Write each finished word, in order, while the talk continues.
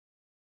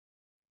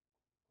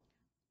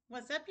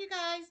What's up, you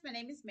guys? My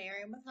name is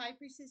Mary. I'm with High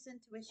Priestess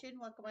Intuition.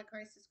 Welcome, my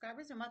current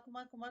subscribers, and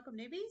welcome,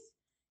 newbies.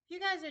 If you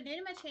guys are new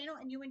to my channel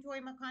and you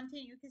enjoy my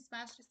content, you can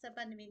smash the sub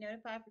button to be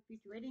notified for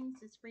future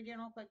readings. It's free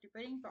general collective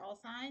reading for all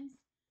signs.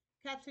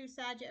 Capsule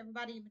side to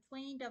everybody in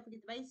between. Don't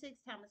forget the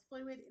basics. Time is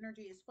fluid.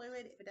 Energy is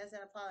fluid. If it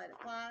doesn't apply, let it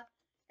apply.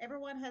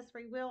 Everyone has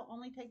free will.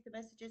 Only take the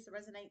messages that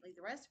resonate. Leave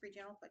the rest. Free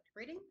general collective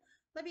reading.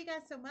 Love you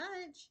guys so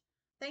much.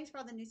 Thanks for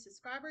all the new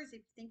subscribers. If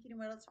you think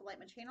anyone else will like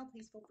my channel,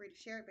 please feel free to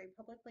share it very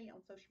publicly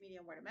on social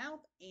media and word of mouth.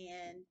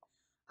 And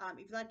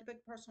if you'd like to book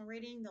a personal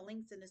reading, the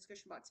link's in the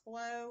description box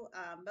below.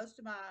 Most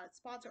of my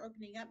spots are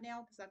opening up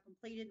now because I've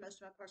completed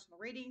most of my personal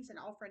readings and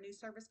offer a new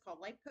service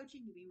called life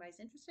coaching if anybody's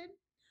interested.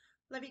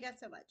 Love you guys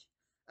so much.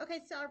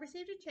 Okay, so I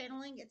received a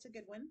channeling. It's a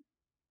good one.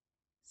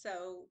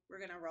 So we're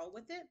going to roll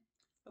with it.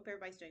 Hope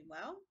everybody's doing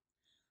well.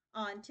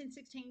 On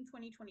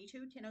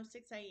 10/16/2022,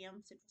 10:06 a.m.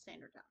 Central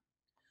Standard Time.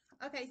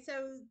 Okay,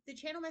 so the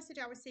channel message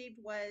I received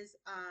was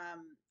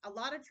a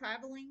lot of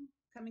traveling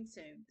coming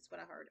soon. Is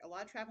what I heard. A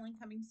lot of traveling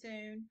coming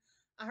soon.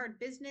 I heard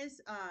business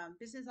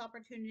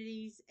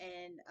opportunities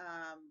and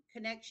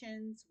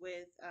connections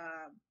with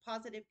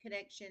positive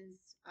connections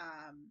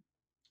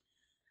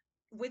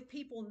with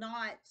people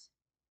not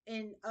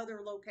in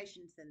other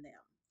locations than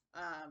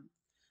them.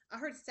 I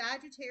heard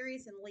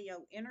Sagittarius and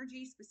Leo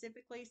energy,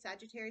 specifically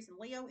Sagittarius and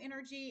Leo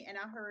energy, and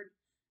I heard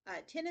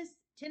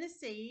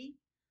Tennessee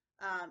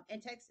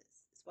and Texas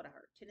is what I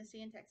heard.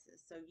 Tennessee and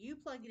Texas. So you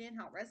plug it in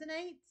how it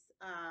resonates.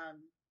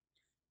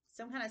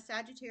 Some kind of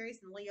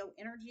Sagittarius and Leo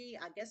energy.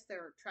 I guess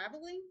they're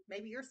traveling.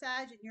 Maybe you're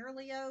Sag and you're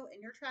Leo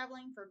and you're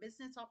traveling for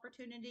business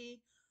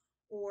opportunity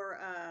or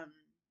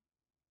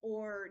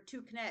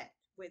to connect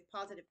with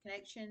positive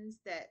connections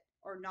that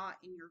are not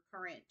in your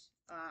current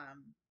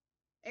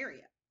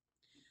area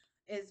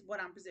is what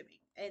I'm presuming.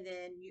 And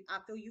then I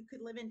feel you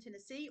could live in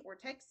Tennessee or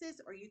Texas,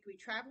 or you could be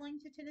traveling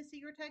to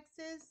Tennessee or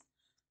Texas.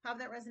 How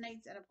that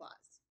resonates and applies.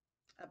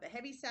 But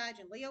heavy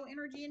Sag and Leo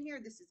energy in here.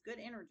 This is good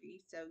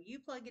energy. So you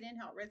plug it in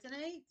how it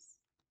resonates.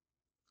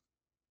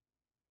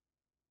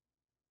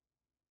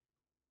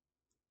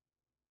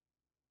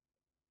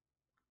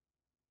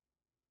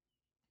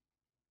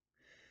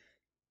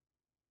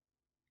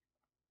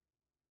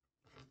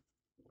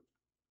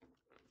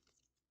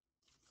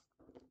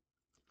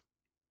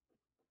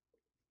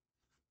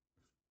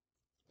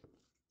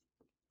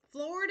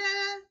 Florida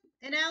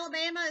and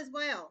Alabama as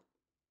well.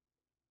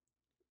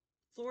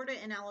 Florida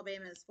and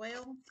Alabama as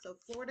well. So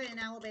Florida and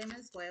Alabama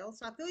as well.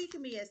 So I feel you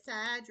can be a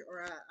Sag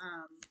or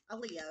a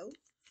Leo.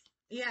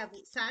 You have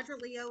Sag or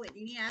Leo in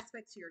any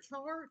aspects of your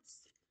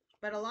charts.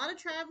 But a lot of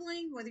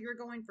traveling, whether you're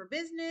going for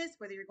business,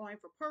 whether you're going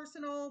for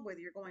personal, whether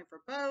you're going for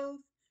both,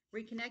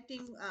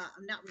 reconnecting.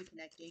 I'm not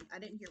reconnecting. I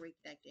didn't hear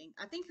reconnecting.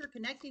 I think you're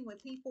connecting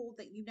with people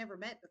that you've never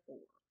met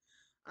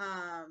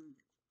before.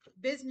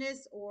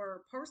 Business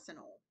or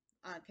personal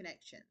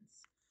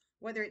connections.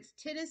 Whether it's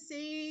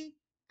Tennessee,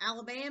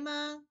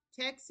 Alabama,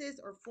 Texas,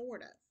 or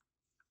Florida.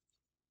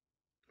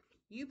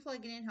 You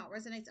plug it in how it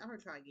resonates. I'm going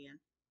to try again.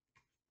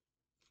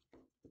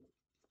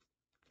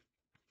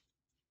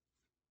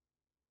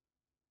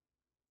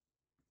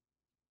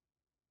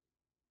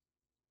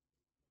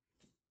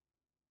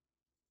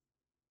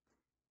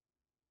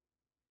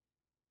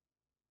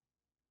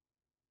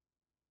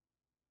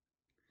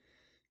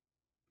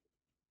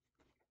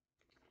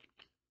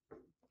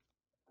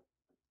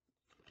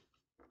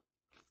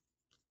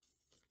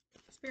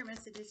 Spirit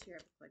messages here,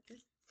 collective.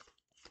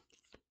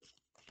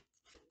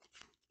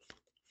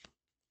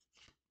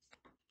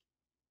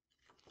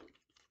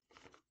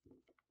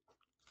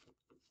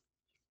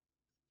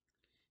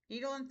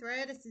 Needle and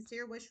thread, a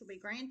sincere wish will be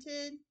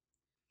granted.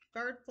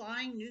 Bird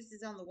flying, news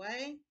is on the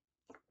way.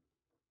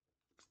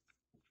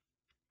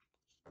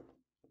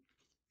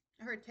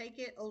 I heard take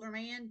it, older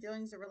man,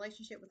 dealings a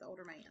relationship with the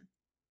older man.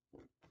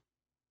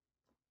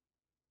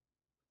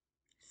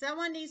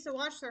 Someone needs to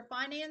watch their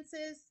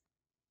finances.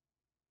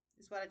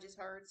 Is what I just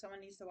heard.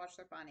 Someone needs to watch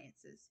their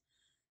finances.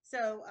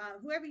 So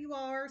whoever you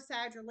are,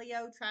 Sag or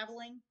Leo,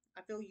 traveling,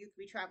 I feel you could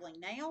be traveling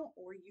now,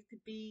 or you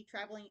could be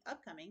traveling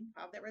upcoming,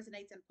 however that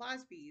resonates and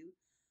applies for you.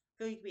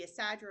 I feel you could be a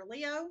Sag or a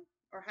Leo,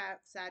 or have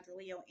Sag or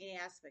Leo in any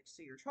aspects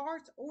to your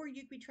charts, or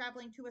you could be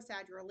traveling to a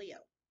Sag or a Leo.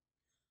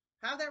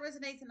 How that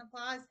resonates and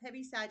applies,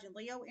 heavy Sag and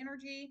Leo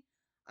energy.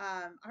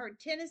 I heard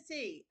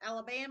Tennessee,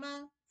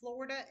 Alabama,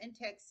 Florida, and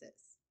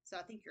Texas. So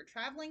I think you're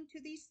traveling to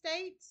these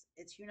states.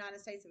 It's United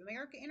States of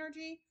America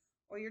energy,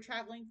 or you're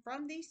traveling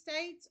from these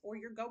states, or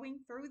you're going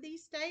through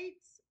these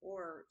states,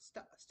 or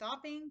pit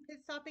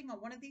stopping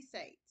on one of these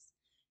states.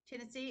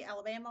 Tennessee,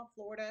 Alabama,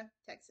 Florida,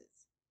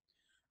 Texas.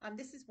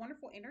 This is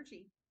wonderful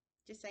energy.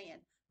 Just saying.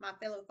 My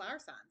fellow fire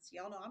signs.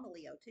 Y'all know I'm a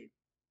Leo too.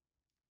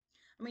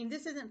 I mean,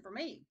 this isn't for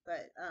me,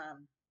 but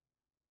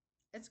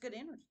it's good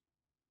energy.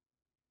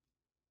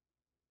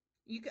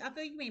 I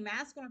feel you can be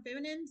masculine or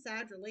feminine,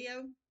 Sag or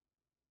Leo.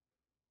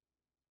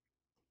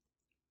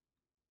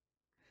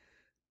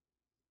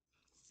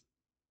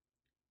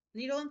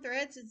 Needle and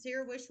thread,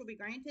 sincere wish will be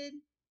granted.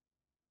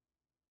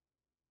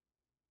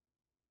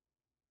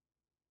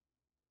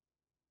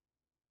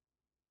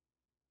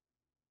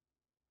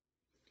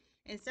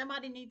 And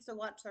somebody needs to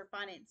watch their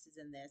finances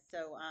in this.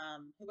 So,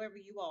 whoever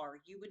you are,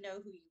 you would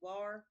know who you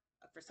are.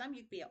 For some,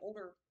 you could be an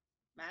older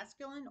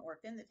masculine or a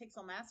femme that takes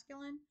on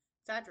masculine,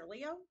 Sag or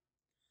Leo,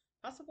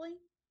 possibly,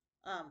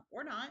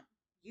 or not.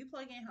 You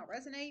plug in how it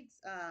resonates.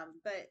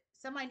 But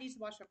somebody needs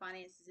to watch their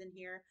finances in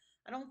here.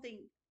 I don't think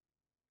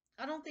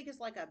I don't think it's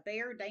like a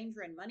bear,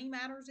 danger, and money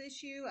matters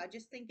issue. I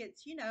just think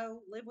it's,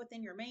 live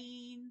within your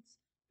means,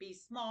 be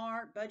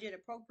smart, budget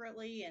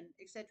appropriately, and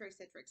et cetera, et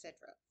cetera, et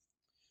cetera.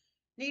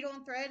 Needle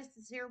and thread, a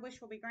sincere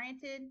wish will be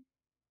granted.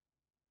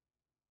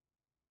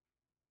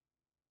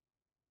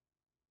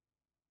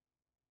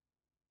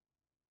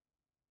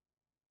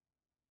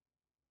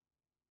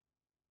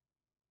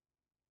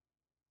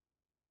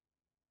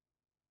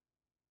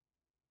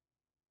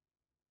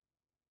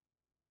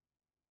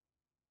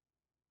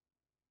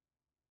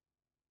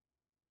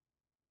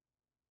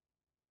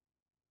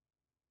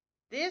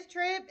 This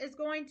trip is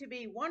going to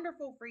be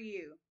wonderful for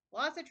you.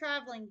 Lots of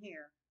traveling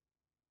here.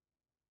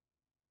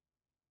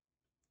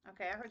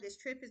 Okay, I heard this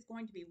trip is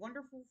going to be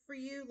wonderful for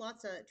you.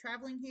 Lots of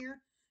traveling here.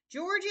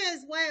 Georgia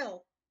as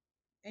well.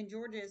 And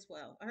Georgia as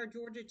well. I heard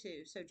Georgia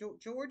too. So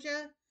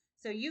Georgia.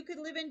 So you could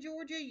live in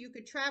Georgia. You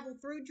could travel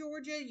through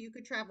Georgia. You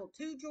could travel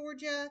to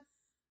Georgia.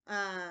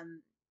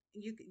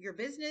 Your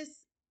business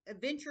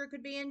adventure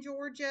could be in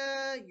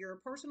Georgia. Your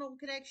personal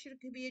connection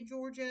could be in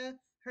Georgia.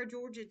 Heard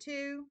Georgia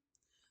too.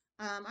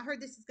 I heard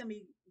this is going to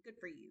be good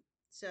for you.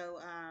 So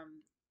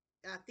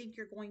I think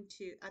you're going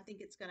to. I think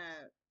it's going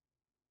to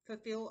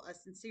fulfill a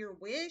sincere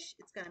wish.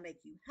 It's going to make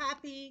you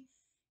happy.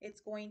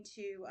 It's going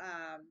to,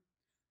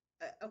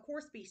 of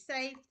course, be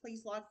safe.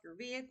 Please lock your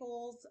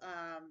vehicles.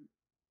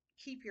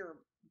 Keep your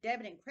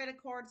debit and credit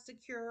cards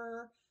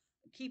secure.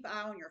 Keep an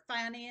eye on your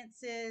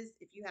finances.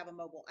 If you have a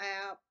mobile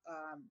app,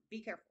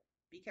 be careful.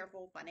 Be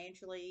careful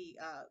financially,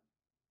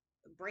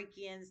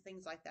 break-ins,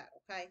 things like that.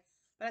 Okay,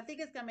 but I think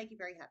it's gonna make you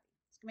very happy.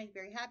 It's gonna make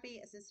you very happy.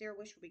 A sincere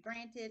wish will be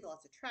granted.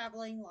 Lots of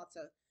traveling, lots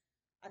of,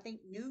 I think,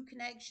 new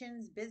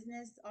connections,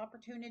 business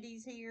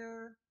opportunities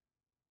here.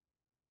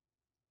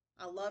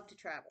 I love to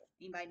travel.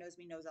 Anybody knows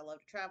me knows I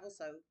love to travel.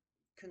 So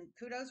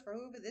kudos for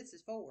whoever this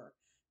is for.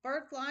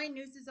 Bird flying,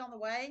 news is on the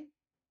way.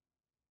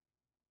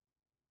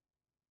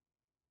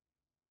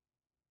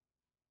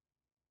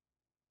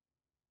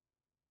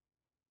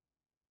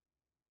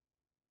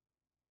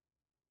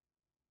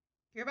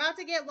 You're about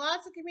to get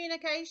lots of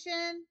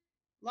communication.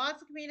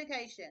 Lots of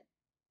communication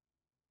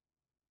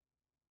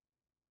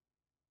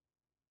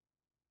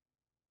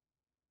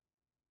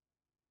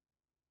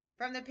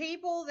from the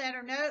people that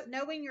are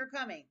knowing you're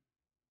coming.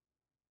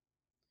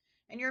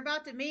 And you're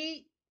about to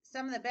meet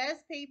some of the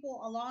best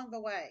people along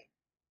the way.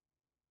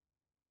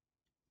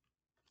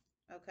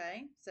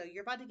 Okay, so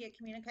you're about to get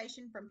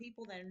communication from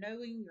people that are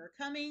knowing you're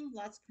coming.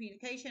 Lots of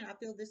communication. I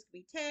feel this could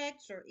be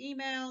text or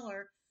email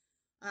or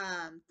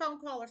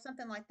phone call or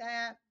something like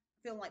that.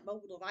 Feeling like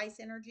mobile device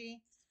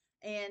energy.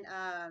 And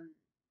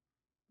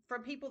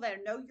from people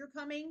that know you're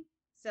coming.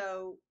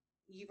 So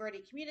you've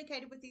already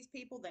communicated with these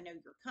people. They know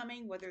you're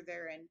coming, whether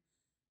they're in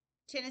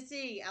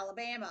Tennessee,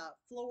 Alabama,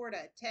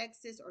 Florida,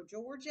 Texas, or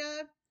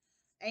Georgia.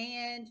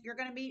 And you're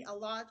going to meet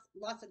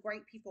lots of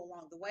great people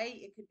along the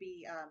way. It could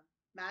be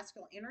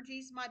masculine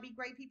energies might be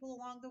great people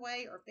along the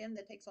way, or femme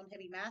that takes on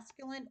heavy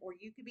masculine, or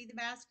you could be the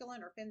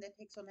masculine, or femme that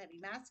takes on heavy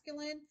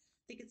masculine.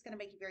 I think it's going to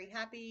make you very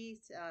happy,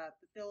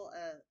 fulfill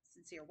a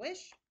sincere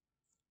wish.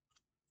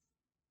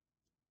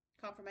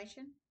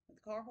 Confirmation with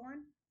the car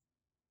horn.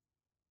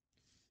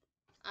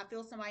 I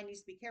feel somebody needs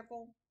to be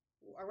careful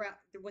around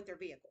with their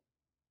vehicle.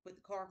 With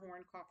the car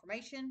horn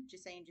confirmation,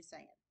 just saying, just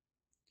saying.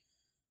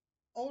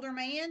 Older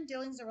man,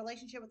 dealings a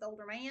relationship with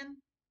older man.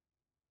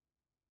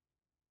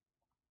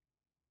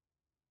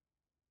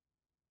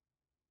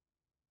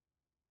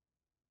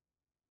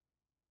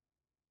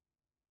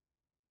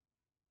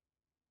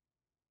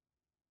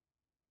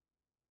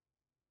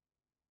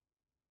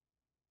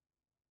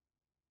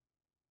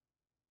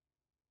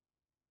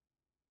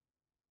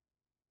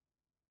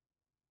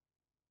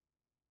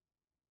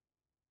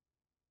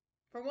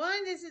 For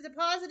one, this is a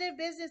positive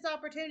business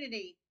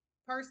opportunity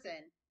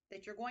person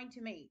that you're going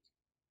to meet.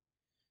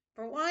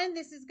 For one,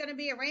 this is going to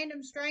be a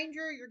random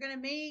stranger you're going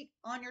to meet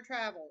on your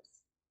travels.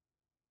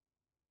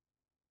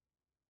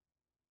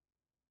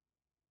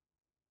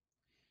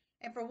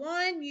 And for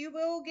one, you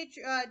will get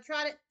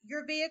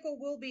your vehicle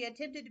will be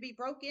attempted to be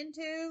broke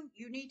into.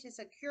 You need to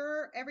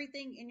secure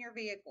everything in your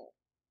vehicle.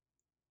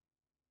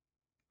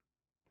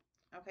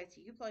 Okay,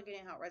 so you plug it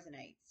in how it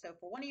resonates. So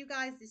for one of you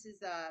guys,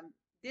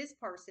 this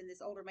person,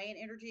 this older man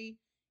energy,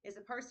 is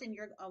a person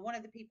you're one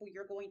of the people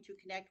you're going to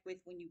connect with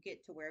when you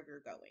get to wherever you're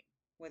going,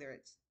 whether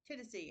it's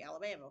Tennessee,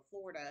 Alabama,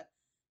 Florida,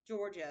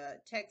 Georgia,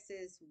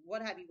 Texas,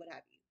 what have you, what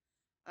have you.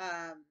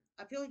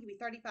 I feel like it could be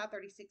 35,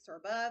 36 or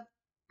above,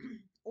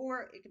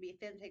 or it could be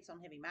a femme takes on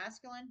heavy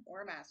masculine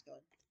or a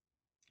masculine.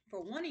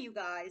 For one of you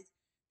guys,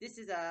 this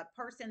is a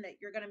person that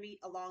you're going to meet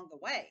along the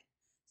way.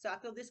 So I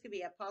feel this could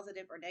be a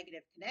positive or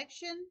negative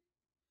connection.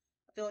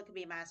 I feel it could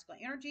be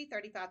masculine energy,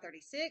 35,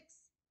 36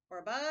 or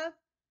above.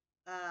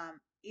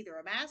 either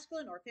a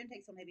masculine or a fem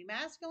takes on heavy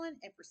masculine.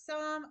 And for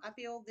some, I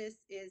feel this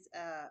is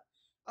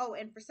oh,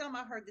 and for some,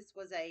 I heard this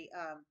was a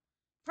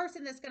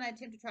person that's going to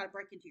attempt to try to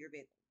break into your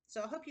vehicle.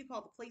 So I hope you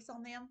call the police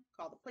on them.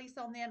 Call the police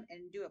on them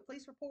and do a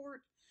police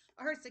report.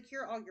 I heard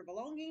secure all your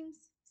belongings.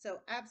 So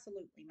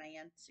absolutely,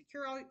 man,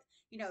 secure all.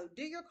 You know,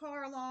 do your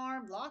car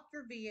alarm, lock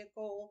your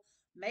vehicle,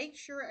 make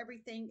sure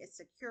everything is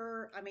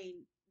secure. I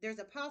mean, there's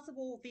a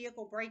possible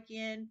vehicle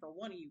break-in for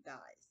one of you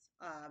guys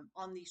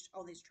on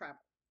these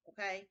travel.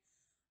 Okay,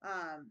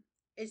 um,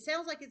 it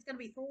sounds like it's going to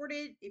be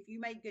thwarted if you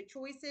make good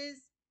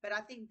choices, but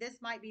I think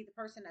this might be the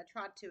person that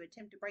tried to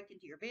attempt to break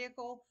into your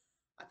vehicle.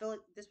 I feel like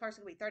this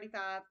person will be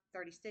 35,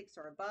 36,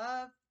 or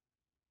above,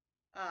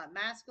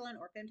 masculine,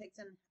 or fem takes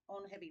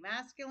on heavy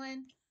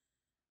masculine.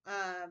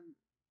 Um,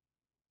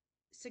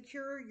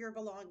 Secure your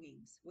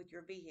belongings with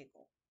your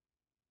vehicle,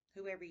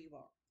 whoever you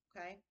are.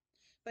 Okay.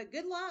 But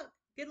good luck.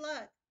 Good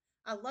luck.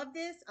 I love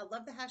this. I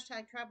love the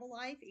hashtag travel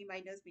life.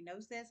 Anybody knows me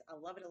knows this. I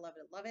love it. I love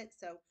it. I love it.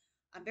 So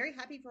I'm very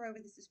happy for whoever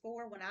this is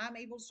for. When I'm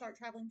able to start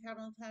traveling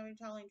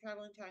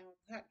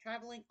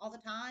all the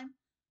time,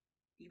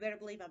 you better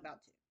believe I'm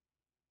about to.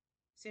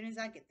 As soon as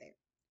I get there.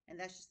 And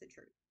that's just the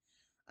truth.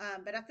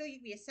 But I feel you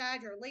could be a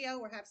Sag or a Leo,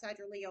 or have Sag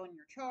or Leo in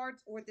your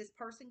charts, or this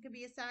person could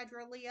be a Sag or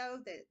a Leo.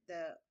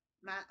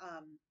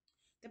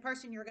 The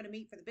person you're going to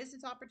meet for the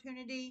business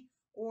opportunity,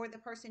 or the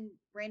person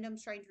random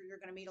stranger you're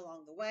going to meet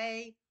along the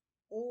way,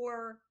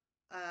 or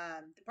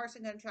the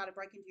person going to try to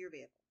break into your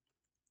vehicle.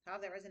 How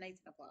that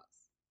resonates and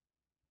applies.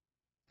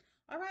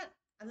 All right,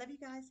 I love you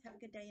guys. Have a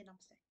good day, and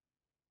namaste.